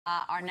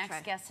Our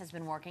next guest has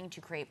been working to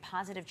create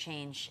positive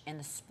change in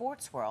the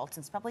sports world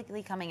since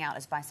publicly coming out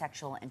as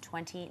bisexual in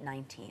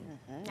 2019.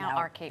 Now,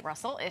 R. Kate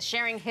Russell is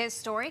sharing his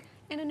story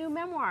in a new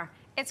memoir.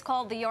 It's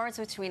called The Yards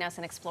Between Us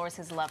and explores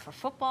his love for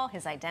football,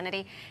 his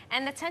identity,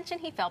 and the tension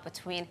he felt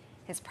between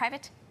his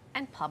private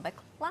and public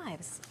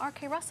lives. R.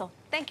 Kate Russell,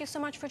 thank you so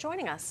much for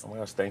joining us. Oh my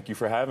gosh, thank you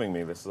for having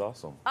me. This is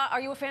awesome.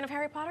 Are you a fan of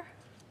Harry Potter?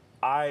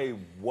 I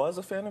was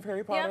a fan of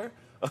Harry Potter. Yeah.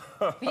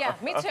 Yeah,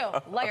 me too.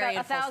 Like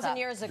a thousand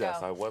years ago.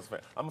 Yes, I was a fan.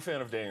 I'm a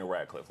fan of Daniel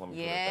Radcliffe. Let me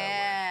put it that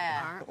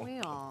Yeah, Aren't we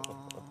all?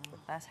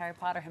 that's Harry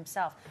Potter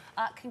himself.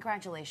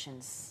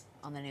 Congratulations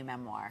on the new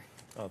memoir.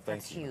 way. Oh,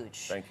 thank That's you.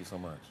 huge. Thank you so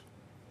much.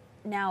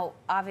 Now,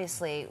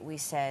 obviously, we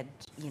said,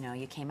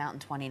 you came out in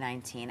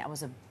 2019. That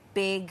was a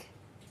big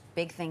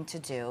thing to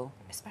do,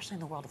 especially in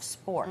the world of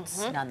sports,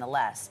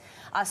 nonetheless.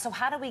 So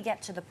how do we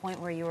get to the point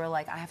where you were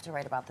like, I have to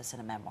write about this in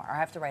a memoir, or I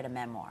have to write a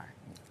memoir?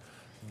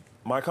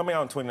 My coming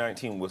out in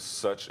 2019 was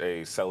such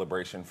a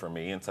celebration for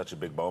me and such a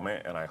big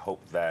moment, and I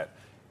hope that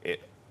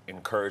it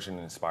encouraged and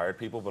inspired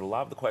people. But a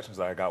lot of the questions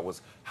that I got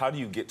was, how do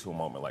you get to a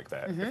moment like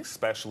that?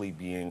 Especially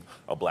being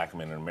a black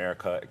man in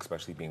America,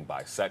 especially being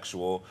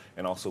bisexual,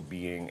 and also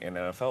being an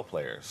NFL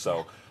player.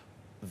 So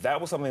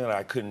that was something that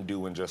I couldn't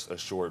do in just a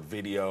short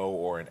video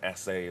or an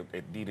essay.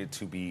 It needed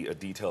to be a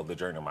detail of the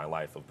journey of my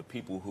life, of the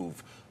people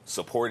who've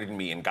supported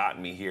me and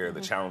gotten me here,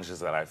 the challenges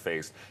that I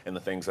faced, and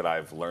the things that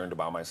I've learned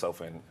about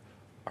myself and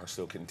are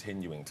still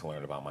continuing to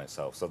learn about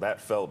myself. So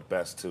that felt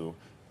best to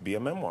be a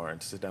memoir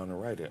and to sit down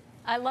and write it.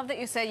 I love that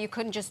you said you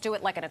couldn't just do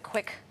it like in a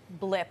quick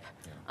blip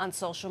on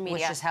social media.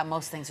 Which is how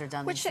most things are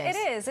done these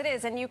days. It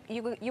is. And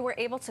you were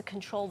able to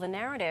control the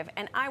narrative.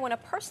 And I want to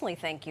personally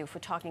thank you for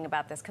talking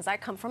about this, because I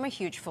come from a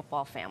huge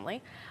football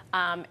family.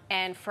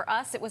 And for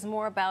us, it was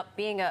more about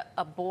being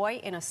a boy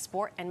in a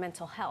sport and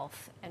mental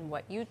health. And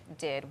what you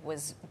did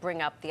was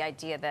bring up the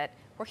idea that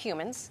we're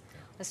humans.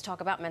 Let's talk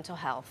about mental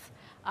health,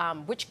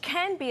 which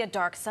can be a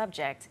dark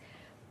subject.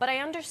 But I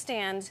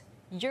understand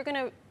you're going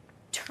to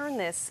turn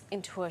this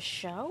into a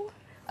show?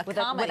 With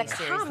a comedy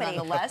series,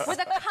 nonetheless.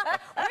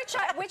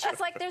 Which is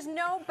like, there's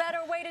no better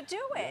way to do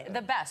it.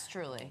 The best,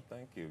 truly.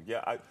 Thank you.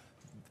 Yeah,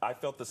 I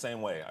felt the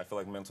same way. I feel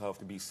like mental health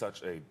can be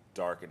such a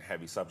dark and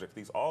heavy subject.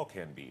 These all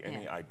can be.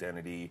 Any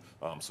identity,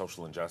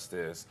 social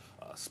injustice,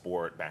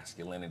 sport,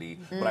 masculinity.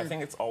 But I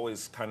think it's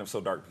always kind of so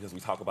dark because we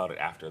talk about it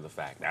after the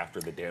fact, after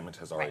the damage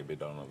has already been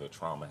done or the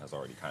trauma has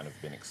already kind of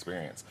been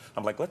experienced.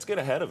 I'm like, let's get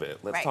ahead of it.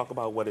 Let's talk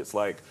about what it's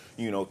like,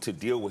 to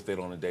deal with it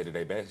on a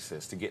day-to-day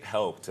basis, to get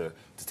help, to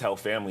tell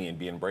family and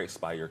be embraced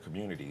by your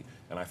community.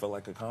 And I feel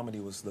like a comedy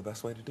was the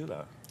best way to do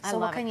that. So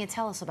what can you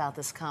tell us about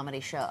this comedy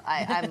show?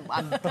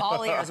 I'm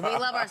all ears. We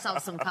love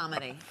ourselves some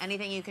comedy.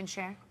 Anything you can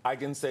share? I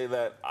can say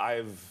that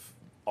I've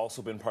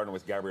also been partnered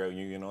with Gabrielle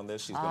Union on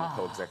this. She's going to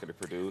co-executive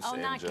produce. Oh,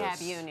 and not just,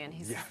 Gab Union.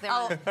 He's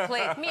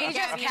please. He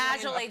just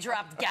casually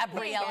dropped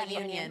Gabrielle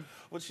Union.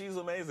 Well, she's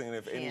amazing, and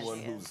if anyone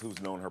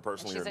who's known her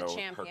personally or knows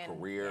her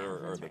career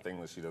or the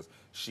thing that she does,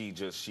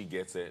 she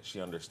gets it.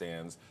 She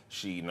understands.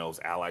 She knows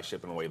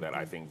allyship in a way that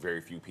I think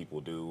very few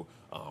people do.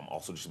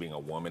 Also, just being a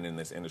woman in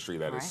this industry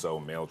that is so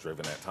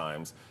male-driven at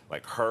times,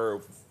 like her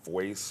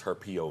voice, her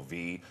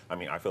POV. I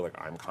mean, I feel like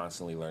I'm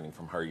constantly learning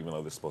from her, even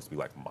though this is supposed to be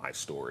like my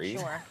story.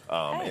 Sure.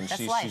 And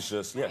she's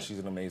just she's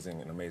an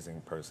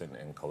amazing person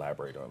and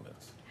collaborator on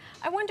this.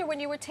 I wonder,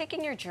 when you were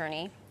taking your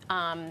journey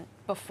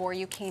before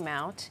you came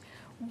out,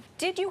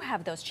 did you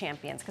have those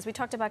champions? Because we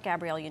talked about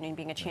Gabrielle Union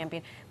being a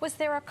champion. Was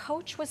there a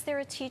coach? Was there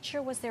a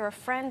teacher? Was there a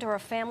friend or a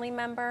family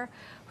member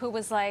who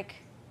was like,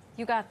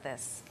 you got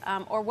this?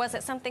 Or was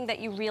it something that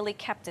you really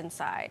kept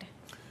inside?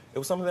 It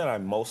was something that I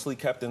mostly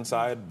kept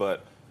inside,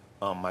 but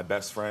my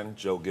best friend,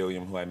 Joe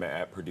Gilliam, who I met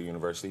at Purdue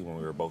University when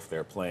we were both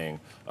there playing,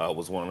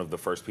 was one of the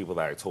first people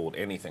that I told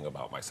anything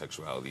about my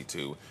sexuality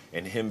to.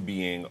 And him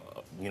being,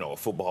 a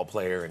football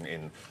player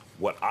and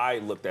what I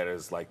looked at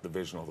as like the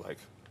vision of like,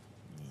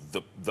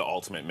 the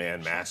ultimate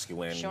man,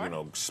 masculine,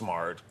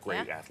 smart,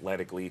 great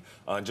athletically.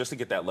 Just to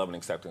get that love and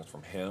acceptance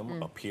from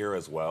him, a peer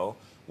as well,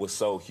 was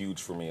so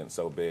huge for me and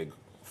so big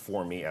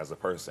for me as a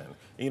person.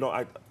 Me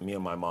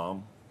and my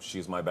mom,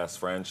 she's my best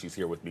friend. She's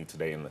here with me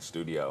today in the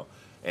studio.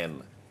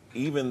 And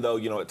even though,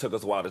 it took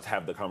us a while to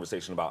have the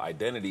conversation about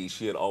identity,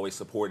 she had always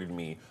supported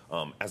me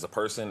as a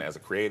person, as a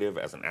creative,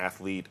 as an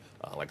athlete,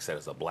 like I said,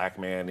 as a black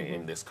man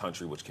in this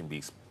country, which can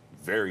be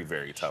very,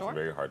 very tough and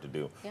very hard to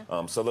do.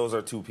 So those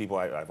are two people.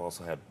 I've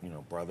also had,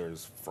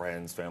 brothers,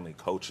 friends, family,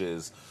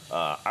 coaches.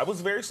 I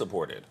was very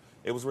supported.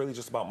 It was really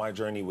just about my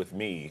journey with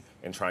me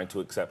and trying to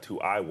accept who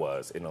I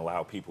was and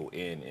allow people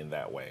in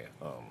that way.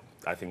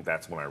 I think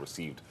that's when I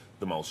received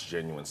the most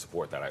genuine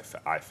support that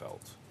I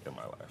felt in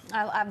my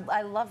life.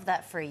 I love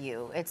that for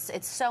you.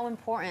 It's so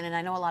important, and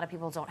I know a lot of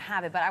people don't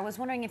have it, but I was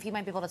wondering if you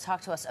might be able to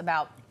talk to us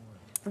about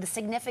the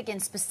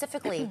significance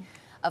specifically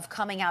of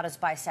coming out as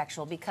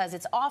bisexual, because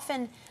it's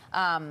often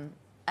an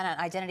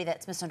identity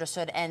that's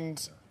misunderstood,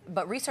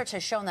 but research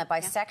has shown that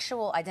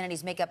bisexual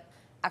identities make up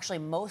actually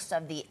most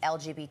of the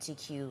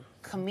LGBTQ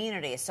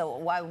community.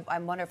 So I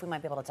wonder if we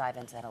might be able to dive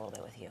into that a little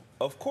bit with you.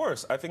 Of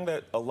course. I think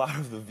that a lot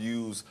of the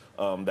views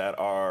that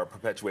are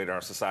perpetuated in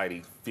our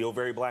society feel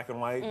very black and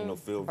white,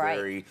 feel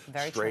very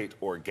straight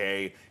or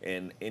gay,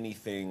 and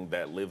anything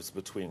that lives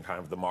between kind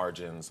of the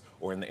margins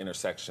or in the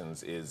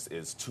intersections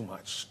is too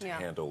much to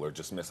handle or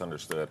just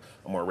misunderstood.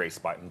 More race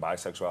and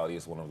bisexuality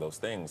is one of those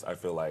things. I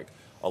feel like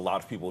a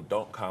lot of people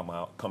don't come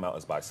out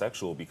as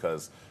bisexual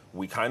because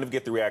we kind of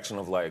get the reaction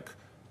of like,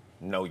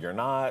 no, you're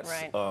not.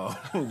 Right.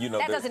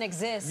 That doesn't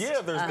exist.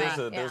 Yeah,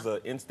 there's an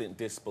instant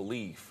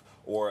disbelief.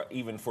 Or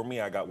even for me,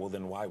 I got, well,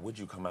 then why would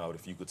you come out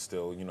if you could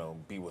still,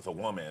 be with a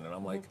woman? And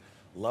I'm like,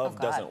 love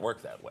doesn't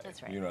work that way.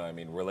 That's right. You know what I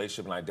mean?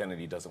 Relationship and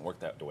identity doesn't work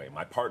that way.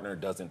 My partner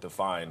doesn't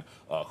define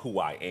who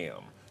I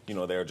am.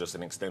 They're just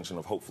an extension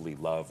of hopefully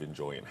love and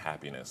joy and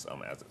happiness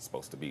as it's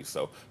supposed to be.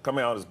 So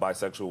coming out as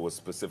bisexual was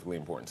specifically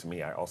important to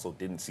me. I also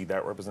didn't see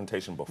that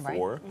representation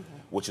before,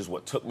 which is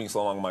what took me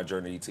so long on my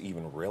journey to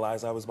even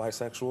realize I was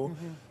bisexual,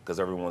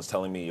 because everyone was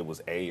telling me it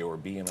was A or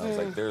B, and I was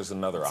like, there's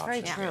another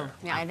option. Very true.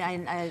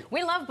 Yeah.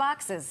 We love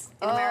boxes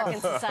in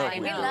American society.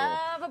 We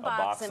love a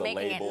box and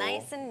making it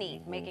nice and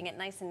neat, making it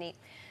nice and neat.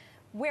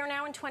 We're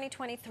now in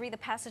 2023. The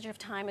passage of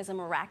time is a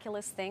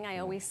miraculous thing. I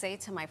always say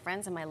to my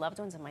friends and my loved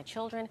ones and my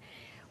children,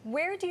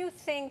 where do you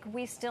think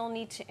we still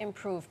need to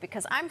improve?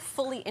 Because I'm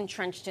fully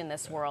entrenched in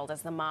this world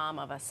as the mom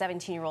of a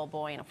 17-year-old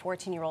boy and a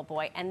 14-year-old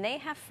boy, and they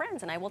have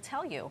friends, and I will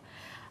tell you,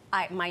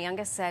 my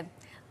youngest said,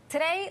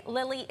 today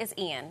Lily is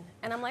Ian.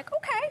 And I'm like,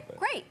 okay,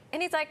 great.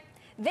 And he's like,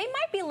 they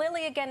might be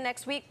Lily again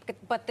next week,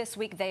 but this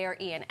week they are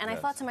Ian. And I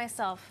thought to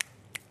myself,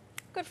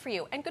 good for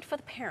you, and good for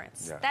the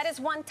parents. Yes. That is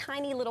one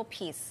tiny little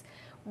piece.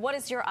 What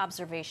is your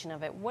observation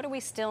of it? What do we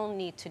still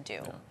need to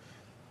do?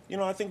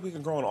 I think we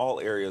can grow in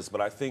all areas,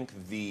 but I think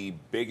the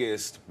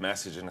biggest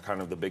message and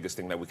kind of the biggest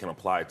thing that we can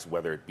apply to,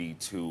 whether it be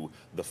to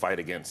the fight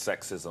against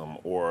sexism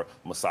or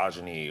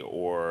misogyny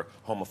or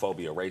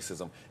homophobia,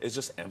 racism, is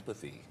just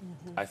empathy.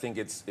 I think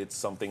it's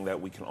something that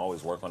we can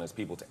always work on as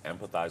people, to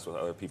empathize with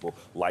other people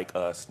like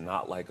us,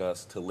 not like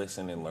us, to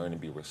listen and learn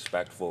and be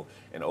respectful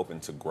and open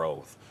to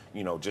growth.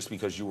 Just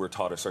because you were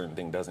taught a certain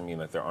thing doesn't mean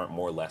that there aren't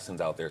more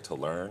lessons out there to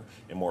learn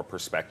and more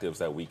perspectives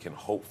that we can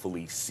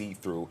hopefully see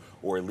through,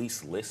 or at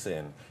least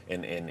listen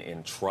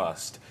and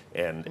trust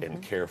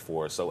and care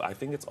for. So I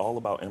think it's all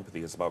about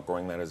empathy. It's about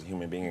growing that as a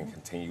human being and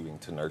continuing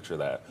to nurture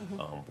that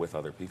with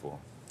other people.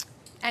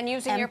 And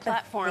using your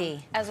platform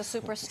as a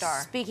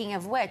superstar. Speaking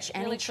of which,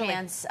 any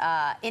chance,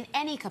 in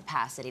any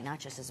capacity, not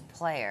just as a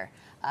player,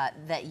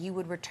 that you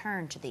would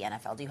return to the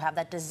NFL? Do you have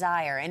that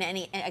desire, in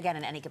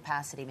any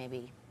capacity,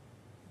 maybe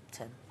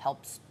to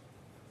help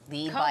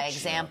lead by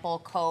example,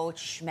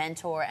 coach,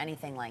 mentor,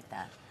 anything like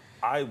that?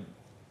 I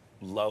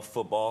love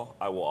football.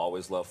 I will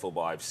always love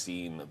football. I've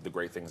seen the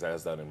great things that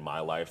has done in my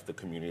life, the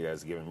community that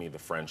has given me, the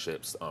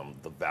friendships,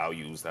 the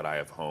values that I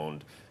have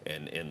honed,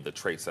 and the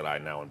traits that I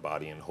now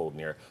embody and hold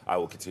near. I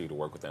will continue to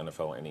work with the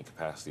NFL in any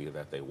capacity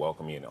that they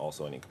welcome me, and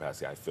also any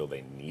capacity I feel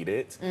they need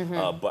it.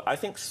 But I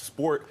think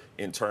sport,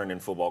 in turn, in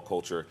football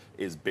culture,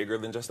 is bigger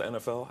than just the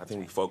NFL. I think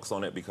we focus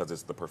on it because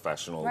it's the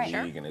professional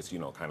league and it's,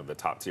 kind of the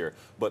top tier.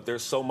 But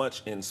there's so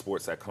much in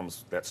sports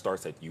that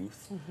starts at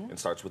youth and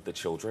starts with the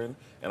children.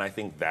 And I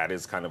think that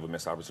is kind of a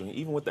missed opportunity,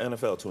 even with the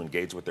NFL, to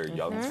engage with their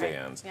young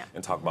fans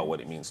and talk about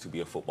what it means to be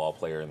a football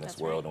player in this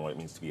world and what it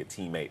means to be a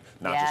teammate,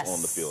 not just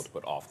on the field,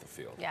 but off the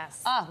field.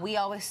 Yes. We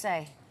always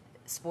say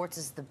sports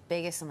is the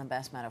biggest and the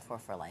best metaphor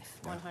for life.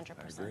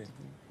 100%.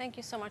 Thank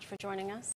you so much for joining us.